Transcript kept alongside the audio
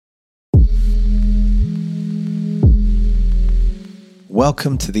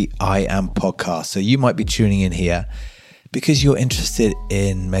Welcome to the I Am podcast. So you might be tuning in here because you're interested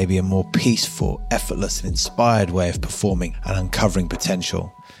in maybe a more peaceful, effortless and inspired way of performing and uncovering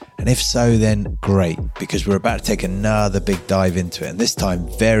potential. And if so, then great, because we're about to take another big dive into it. And this time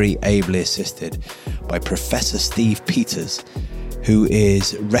very ably assisted by Professor Steve Peters, who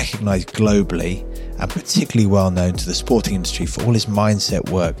is recognized globally and particularly well known to the sporting industry for all his mindset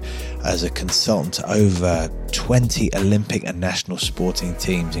work as a consultant to over 20 Olympic and national sporting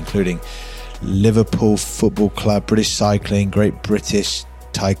teams, including Liverpool Football Club, British Cycling, Great British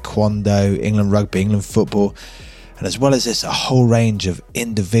Taekwondo, England Rugby, England Football, and as well as this, a whole range of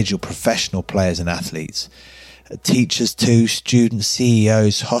individual professional players and athletes, teachers too, students,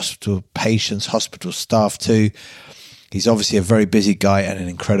 CEOs, hospital patients, hospital staff too. He's obviously a very busy guy and an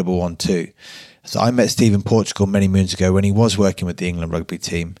incredible one too. So I met Steve in Portugal many moons ago when he was working with the England rugby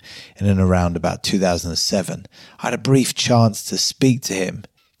team in and around about 2007. I had a brief chance to speak to him,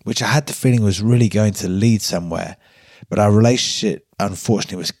 which I had the feeling was really going to lead somewhere, but our relationship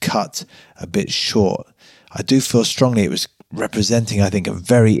unfortunately was cut a bit short. I do feel strongly it was representing, I think, a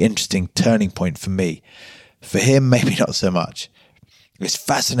very interesting turning point for me. For him, maybe not so much. It's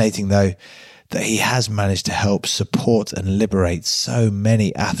fascinating though that he has managed to help support and liberate so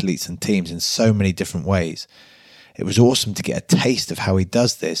many athletes and teams in so many different ways. It was awesome to get a taste of how he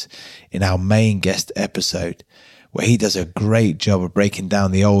does this in our main guest episode, where he does a great job of breaking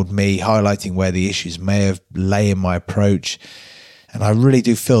down the old me, highlighting where the issues may have lay in my approach. And I really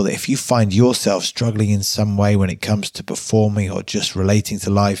do feel that if you find yourself struggling in some way when it comes to performing or just relating to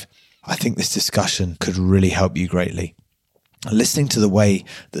life, I think this discussion could really help you greatly. Listening to the way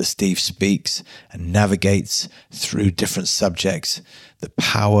that Steve speaks and navigates through different subjects, the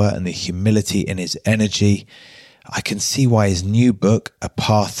power and the humility in his energy, I can see why his new book, A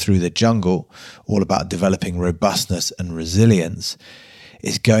Path Through the Jungle, all about developing robustness and resilience,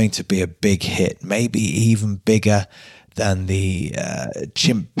 is going to be a big hit, maybe even bigger than the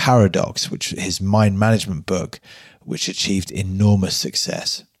Chimp Paradox, which is his mind management book, which achieved enormous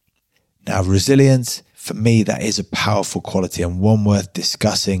success. Now, resilience, for me, that is a powerful quality and one worth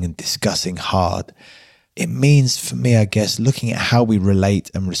discussing and discussing hard. It means, for me, I guess, looking at how we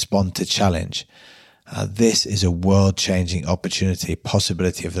relate and respond to challenge. This is a world-changing opportunity,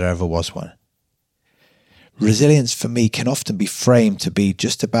 possibility if there ever was one. Resilience, for me, can often be framed to be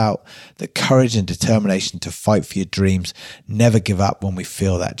just about the courage and determination to fight for your dreams, never give up when we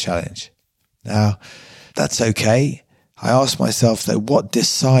feel that challenge. Now, that's okay. I ask myself, though, what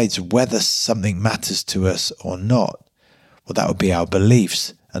decides whether something matters to us or not? Well, that would be our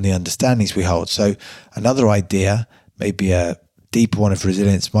beliefs and the understandings we hold. So another idea, maybe a deeper one of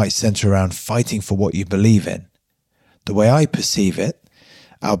resilience, might center around fighting for what you believe in. The way I perceive it,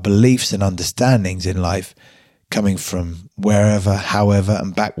 our beliefs and understandings in life, coming from wherever, however,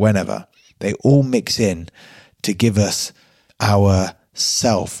 and back whenever, they all mix in to give us our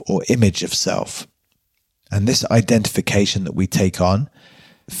self or image of self. And this identification that we take on,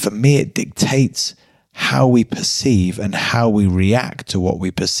 for me, it dictates how we perceive and how we react to what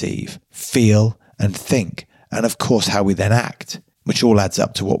we perceive, feel and think, and of course how we then act, which all adds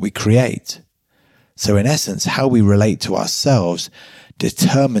up to what we create. So in essence, how we relate to ourselves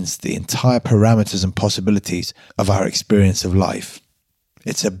determines the entire parameters and possibilities of our experience of life.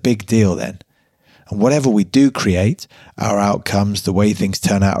 It's a big deal then. And whatever we do create, our outcomes, the way things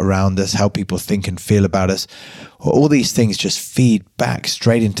turn out around us, how people think and feel about us, all these things just feed back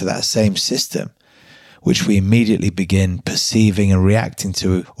straight into that same system, which we immediately begin perceiving and reacting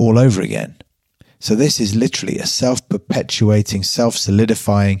to all over again. So this is literally a self-perpetuating,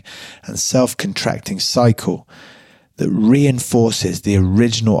 self-solidifying and self-contracting cycle that reinforces the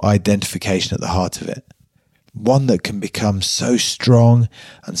original identification at the heart of it. One that can become so strong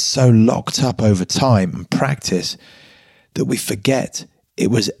and so locked up over time and practice that we forget it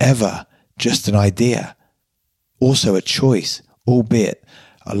was ever just an idea, also a choice, albeit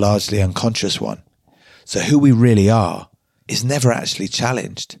a largely unconscious one. So who we really are is never actually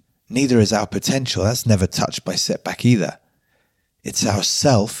challenged. Neither is our potential. That's never touched by setback either. It's our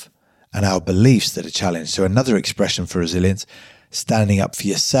self and our beliefs that are challenged. So another expression for resilience, standing up for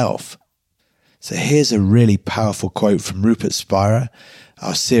yourself. So here's a really powerful quote from Rupert Spira,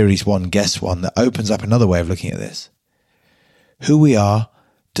 our Series 1 Guest One, that opens up another way of looking at this. Who we are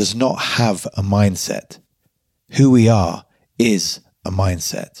does not have a mindset. Who we are is a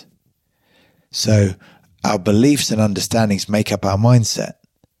mindset. So our beliefs and understandings make up our mindset.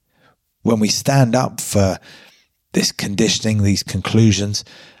 When we stand up for this conditioning, these conclusions,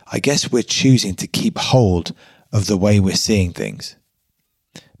 I guess we're choosing to keep hold of the way we're seeing things.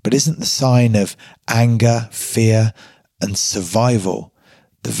 But isn't the sign of anger, fear, and survival,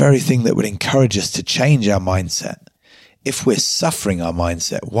 the very thing that would encourage us to change our mindset. If we're suffering our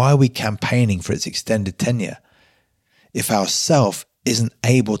mindset, why are we campaigning for its extended tenure? If our self isn't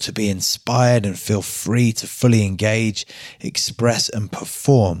able to be inspired and feel free to fully engage, express and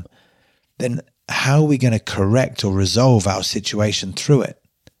perform, then how are we going to correct or resolve our situation through it?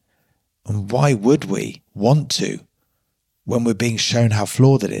 And why would we want to when we're being shown how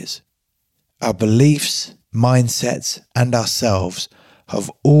flawed it is? Our beliefs, mindsets and ourselves have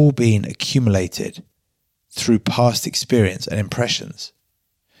all been accumulated through past experience and impressions.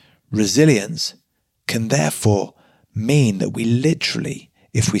 Resilience can therefore mean that we literally,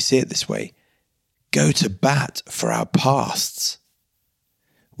 if we see it this way, go to bat for our pasts.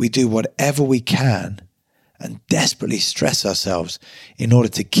 We do whatever we can and desperately stress ourselves in order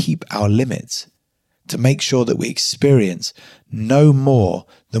to keep our limits, to make sure that we experience no more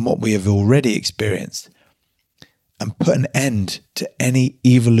than what we have already experienced and put an end to any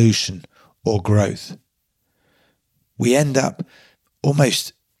evolution or growth. We end up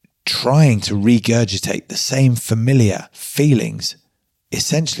almost trying to regurgitate the same familiar feelings,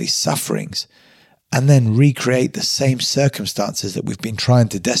 essentially sufferings, and then recreate the same circumstances that we've been trying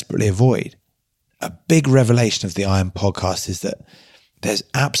to desperately avoid. A big revelation of the I Am podcast is that there's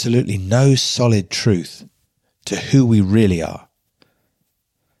absolutely no solid truth to who we really are.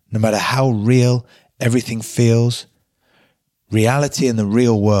 No matter how real everything feels, reality in the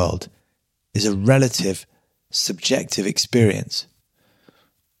real world is a relative, subjective experience,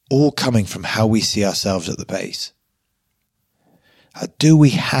 all coming from how we see ourselves at the base. Do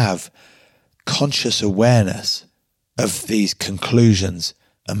we have conscious awareness of these conclusions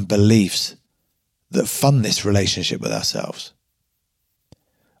and beliefs that fund this relationship with ourselves?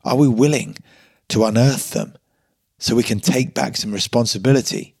 Are we willing to unearth them so we can take back some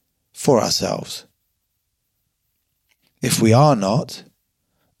responsibility for ourselves? If we are not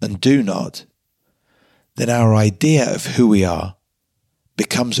and do not, then our idea of who we are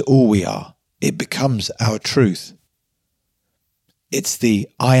becomes all we are. It becomes our truth. It's the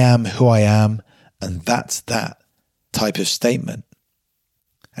I am who I am and that's that type of statement.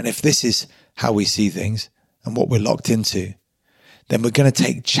 And if this is how we see things and what we're locked into, then we're going to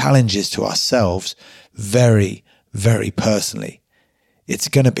take challenges to ourselves very, very personally. It's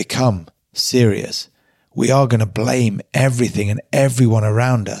going to become serious. We are going to blame everything and everyone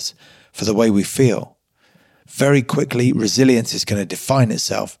around us for the way we feel. Very quickly, resilience is going to define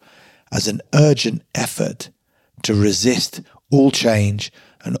itself as an urgent effort to resist all change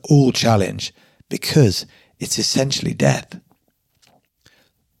and all challenge because it's essentially death.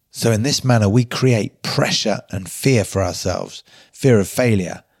 So in this manner, we create pressure and fear for ourselves, fear of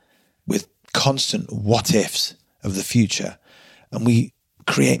failure, with constant what ifs of the future. And we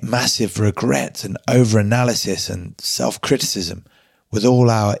create massive regret and over-analysis and self-criticism with all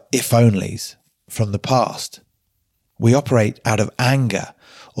our if-onlys from the past. We operate out of anger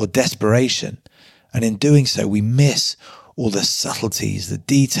or desperation, and in doing so, we miss all the subtleties, the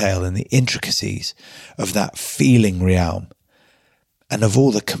detail and the intricacies of that feeling realm, and of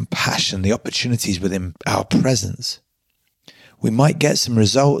all the compassion, the opportunities within our presence. We might get some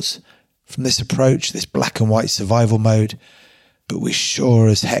results from this approach, this black and white survival mode, but we sure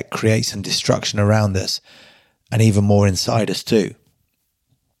as heck create some destruction around us and even more inside us too.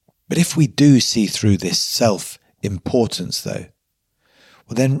 But if we do see through this self-importance though,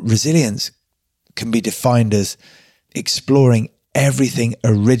 well then resilience can be defined as exploring everything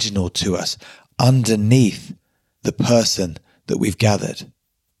original to us underneath the person that we've gathered,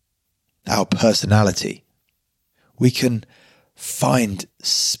 our personality. We can find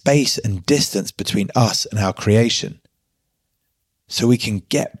space and distance between us and our creation, so we can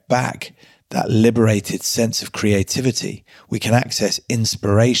get back that liberated sense of creativity. We can access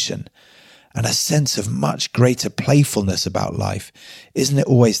inspiration and a sense of much greater playfulness about life. Isn't it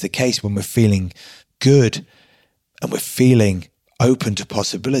always the case when we're feeling good and we're feeling open to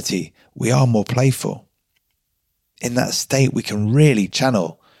possibility, we are more playful? In that state, we can really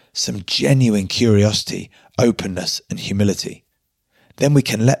channel some genuine curiosity, openness, and humility. Then we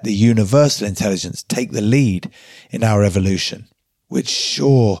can let the universal intelligence take the lead in our evolution, which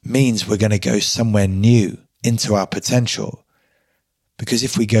sure means we're going to go somewhere new into our potential. Because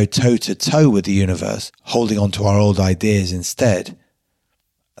if we go toe to toe with the universe, holding on to our old ideas instead,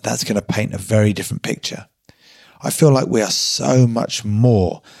 that's going to paint a very different picture. I feel like we are so much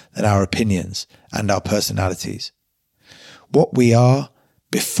more than our opinions and our personalities. What we are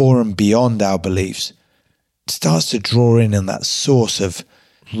before and beyond our beliefs starts to draw in on that source of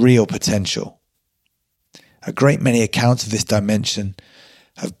real potential. A great many accounts of this dimension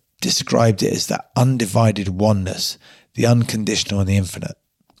have described it as that undivided oneness, the unconditional and the infinite.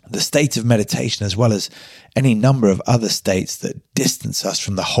 The state of meditation, as well as any number of other states that distance us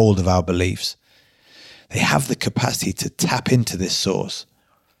from the hold of our beliefs, they have the capacity to tap into this source.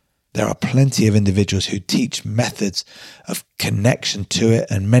 There are plenty of individuals who teach methods of connection to it,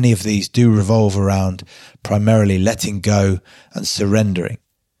 and many of these do revolve around primarily letting go and surrendering.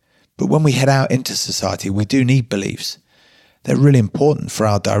 But when we head out into society, we do need beliefs. They're really important for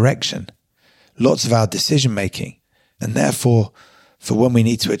our direction, lots of our decision making, and therefore for when we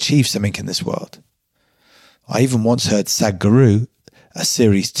need to achieve something in this world. I even once heard Sadhguru, a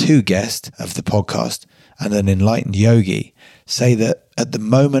Series 2 guest of the podcast and an enlightened yogi, say that at the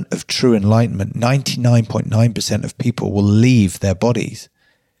moment of true enlightenment, 99.9% of people will leave their bodies,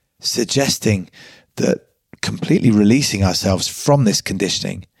 suggesting that completely releasing ourselves from this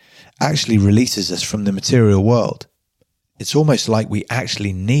conditioning actually releases us from the material world. It's almost like we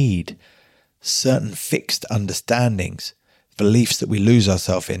actually need certain fixed understandings, beliefs that we lose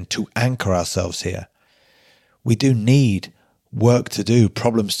ourselves in to anchor ourselves here. We do need work to do,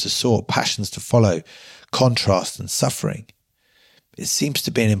 problems to sort, passions to follow, contrast and suffering. It seems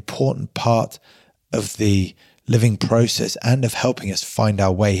to be an important part of the living process and of helping us find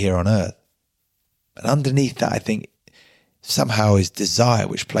our way here on earth. And underneath that, I think, somehow is desire,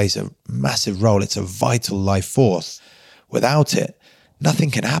 which plays a massive role. It's a vital life force. Without it,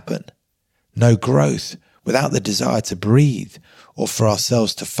 nothing can happen. No growth. Without the desire to breathe, or for our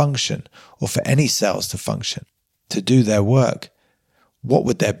cells to function, or for any cells to function, to do their work, what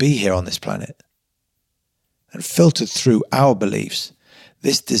would there be here on this planet? And filtered through our beliefs,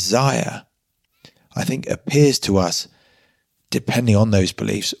 this desire, I think, appears to us, depending on those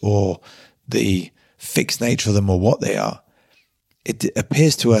beliefs or the fixed nature of them or what they are, it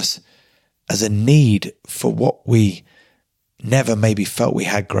appears to us as a need for what we never maybe felt we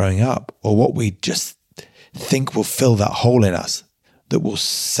had growing up, or what we just think will fill that hole in us, that will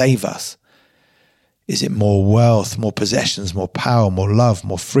save us. Is it more wealth, more possessions, more power, more love,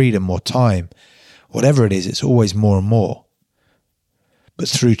 more freedom, more time? Whatever it is, it's always more and more. But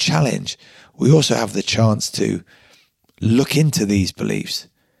through challenge, we also have the chance to look into these beliefs,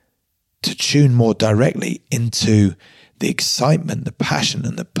 to tune more directly into the excitement, the passion,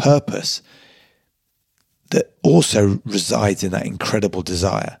 and the purpose that also resides in that incredible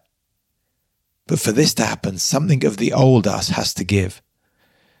desire. But for this to happen, something of the old us has to give.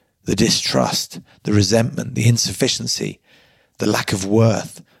 The distrust, the resentment, the insufficiency, the lack of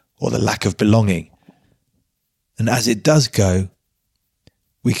worth, or the lack of belonging. And as it does go,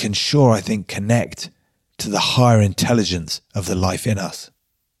 we can sure, I think, connect to the higher intelligence of the life in us.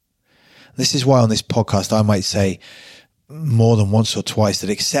 This is why on this podcast I might say more than once or twice that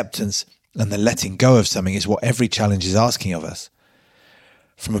acceptance and the letting go of something is what every challenge is asking of us.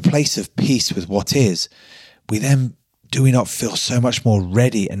 From a place of peace with what is, do we not feel so much more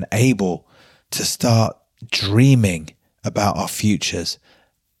ready and able to start dreaming about our futures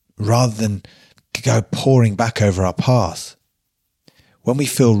rather than go pouring back over our past? When we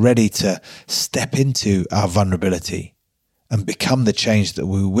feel ready to step into our vulnerability and become the change that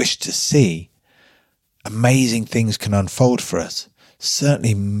we wish to see, amazing things can unfold for us,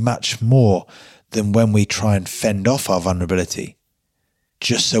 certainly much more than when we try and fend off our vulnerability,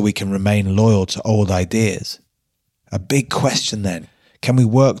 just so we can remain loyal to old ideas. A big question then, can we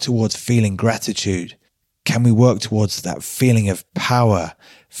work towards feeling gratitude? Can we work towards that feeling of power,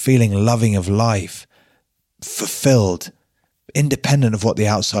 feeling loving of life, fulfilled, independent of what the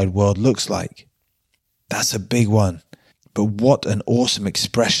outside world looks like? That's a big one. But what an awesome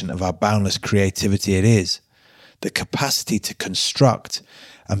expression of our boundless creativity it is. The capacity to construct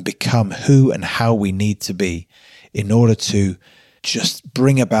and become who and how we need to be in order to just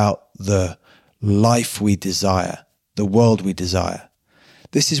bring about the life we desire, the world we desire.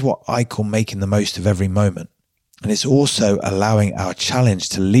 This is what I call making the most of every moment. And it's also allowing our challenge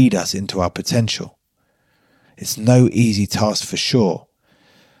to lead us into our potential. It's no easy task for sure,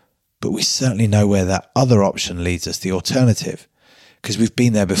 but we certainly know where that other option leads us, the alternative, because we've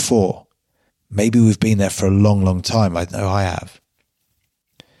been there before. Maybe we've been there for a long, long time. I know I have.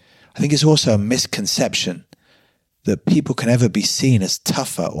 I think it's also a misconception that people can ever be seen as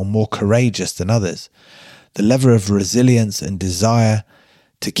tougher or more courageous than others. The level of resilience and desire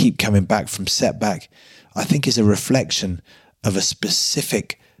to keep coming back from setback, I think, is a reflection of a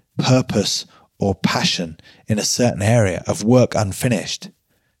specific purpose or passion in a certain area of work unfinished.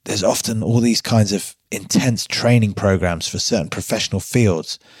 There's often all these kinds of intense training programs for certain professional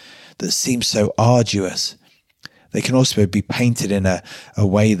fields that seem so arduous. They can also be painted in a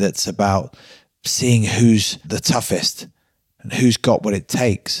way that's about seeing who's the toughest and who's got what it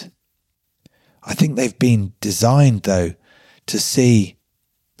takes. I think they've been designed, though, to see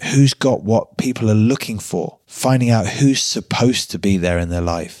who's got what people are looking for, finding out who's supposed to be there in their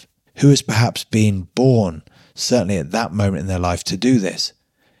life, who has perhaps been born, certainly at that moment in their life, to do this.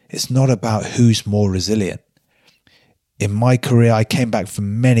 It's not about who's more resilient. In my career, I came back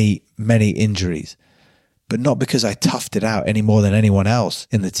from many, many injuries, but not because I toughed it out any more than anyone else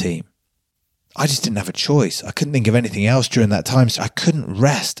in the team. I just didn't have a choice. I couldn't think of anything else during that time, so I couldn't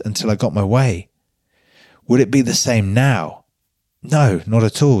rest until I got my way. Would it be the same now? No, not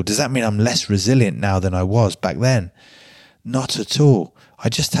at all. Does that mean I'm less resilient now than I was back then? Not at all. I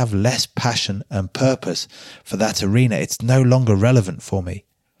just have less passion and purpose for that arena. It's no longer relevant for me.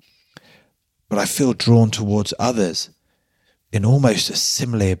 But I feel drawn towards others in almost a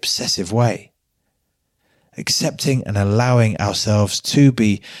similarly obsessive way. Accepting and allowing ourselves to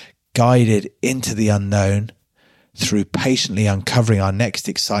be guided into the unknown through patiently uncovering our next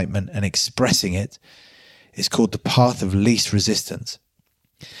excitement and expressing it is called the path of least resistance.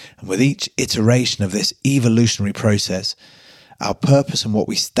 And with each iteration of this evolutionary process, our purpose and what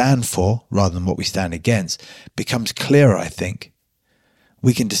we stand for, rather than what we stand against, becomes clearer, I think.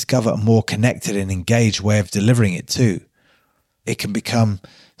 We can discover a more connected and engaged way of delivering it too. It can become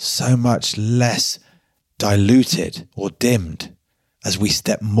so much less diluted or dimmed as we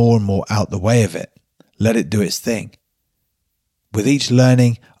step more and more out the way of it. Let it do its thing. With each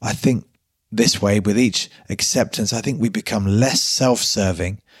learning, I think this way, with each acceptance, I think we become less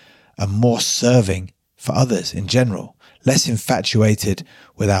self-serving and more serving for others in general, less infatuated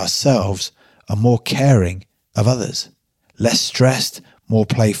with ourselves and more caring of others, less stressed, more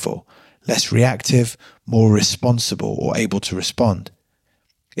playful, less reactive, more responsible or able to respond.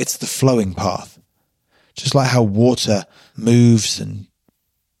 It's the flowing path. Just like how water moves and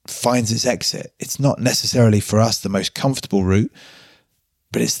finds its exit, it's not necessarily for us the most comfortable route,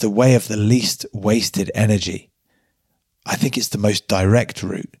 but it's the way of the least wasted energy. I think it's the most direct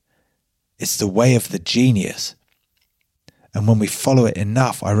route. It's the way of the genius. And when we follow it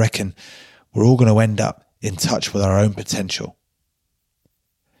enough, I reckon we're all going to end up in touch with our own potential.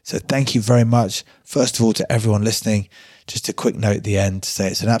 So thank you very much, first of all, to everyone listening. Just a quick note at the end to say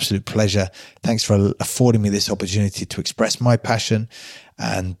it's an absolute pleasure. Thanks for affording me this opportunity to express my passion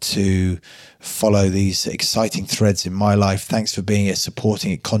and to follow these exciting threads in my life. Thanks for being here,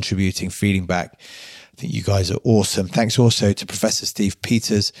 supporting it, contributing, feeding back. I think you guys are awesome. Thanks also to Professor Steve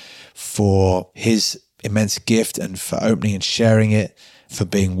Peters for his immense gift and for opening and sharing it, for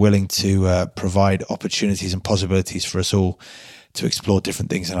being willing to provide opportunities and possibilities for us all to explore different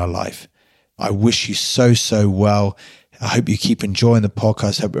things in our life. I wish you so well. I hope you keep enjoying the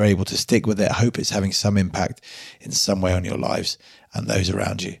podcast. I hope you're able to stick with it. I hope it's having some impact in some way on your lives and those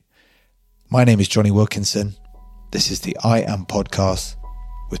around you. My name is Jonny Wilkinson. This is the I Am Podcast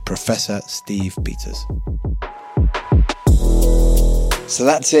with Professor Steve Peters. So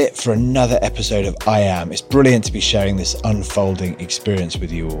that's it for another episode of I Am. It's brilliant to be sharing this unfolding experience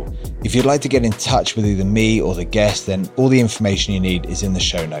with you all. If you'd like to get in touch with either me or the guest, then all the information you need is in the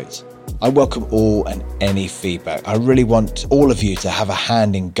show notes. I welcome all and any feedback. I really want all of you to have a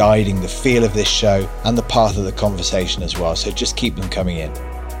hand in guiding the feel of this show and the path of the conversation as well. So just keep them coming in.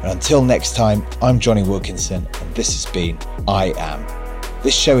 And until next time, I'm Jonny Wilkinson, and this has been I Am.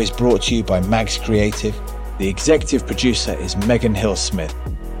 This show is brought to you by Mags Creative. The executive producer is Megan Hill-Smith.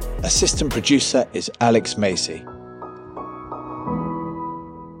 Assistant producer is Alex Macy.